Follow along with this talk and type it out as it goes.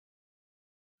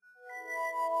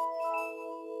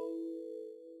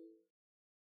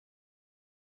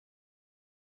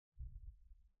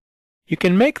You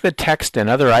can make the text and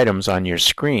other items on your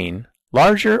screen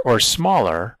larger or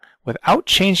smaller without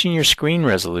changing your screen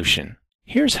resolution.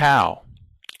 Here's how.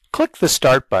 Click the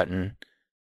Start button,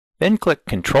 then click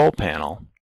Control Panel,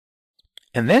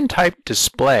 and then type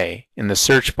Display in the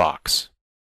search box.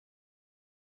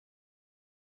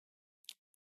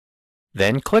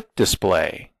 Then click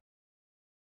Display.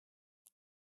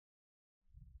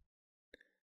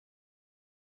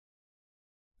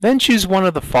 Then choose one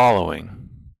of the following.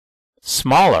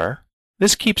 Smaller,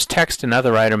 this keeps text and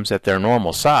other items at their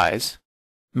normal size.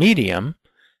 Medium,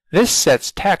 this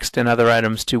sets text and other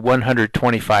items to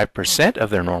 125% of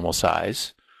their normal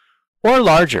size. Or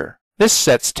larger, this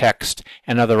sets text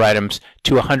and other items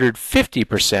to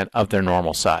 150% of their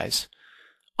normal size.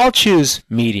 I'll choose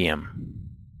medium.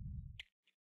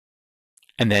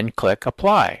 And then click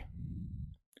Apply.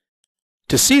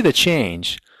 To see the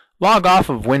change, log off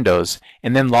of Windows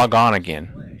and then log on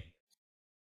again.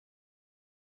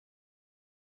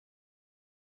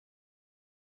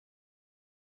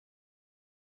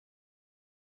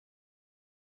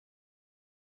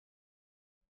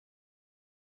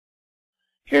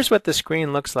 Here's what the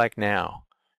screen looks like now,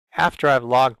 after I've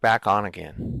logged back on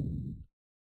again.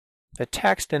 The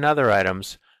text and other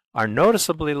items are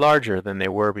noticeably larger than they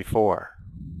were before.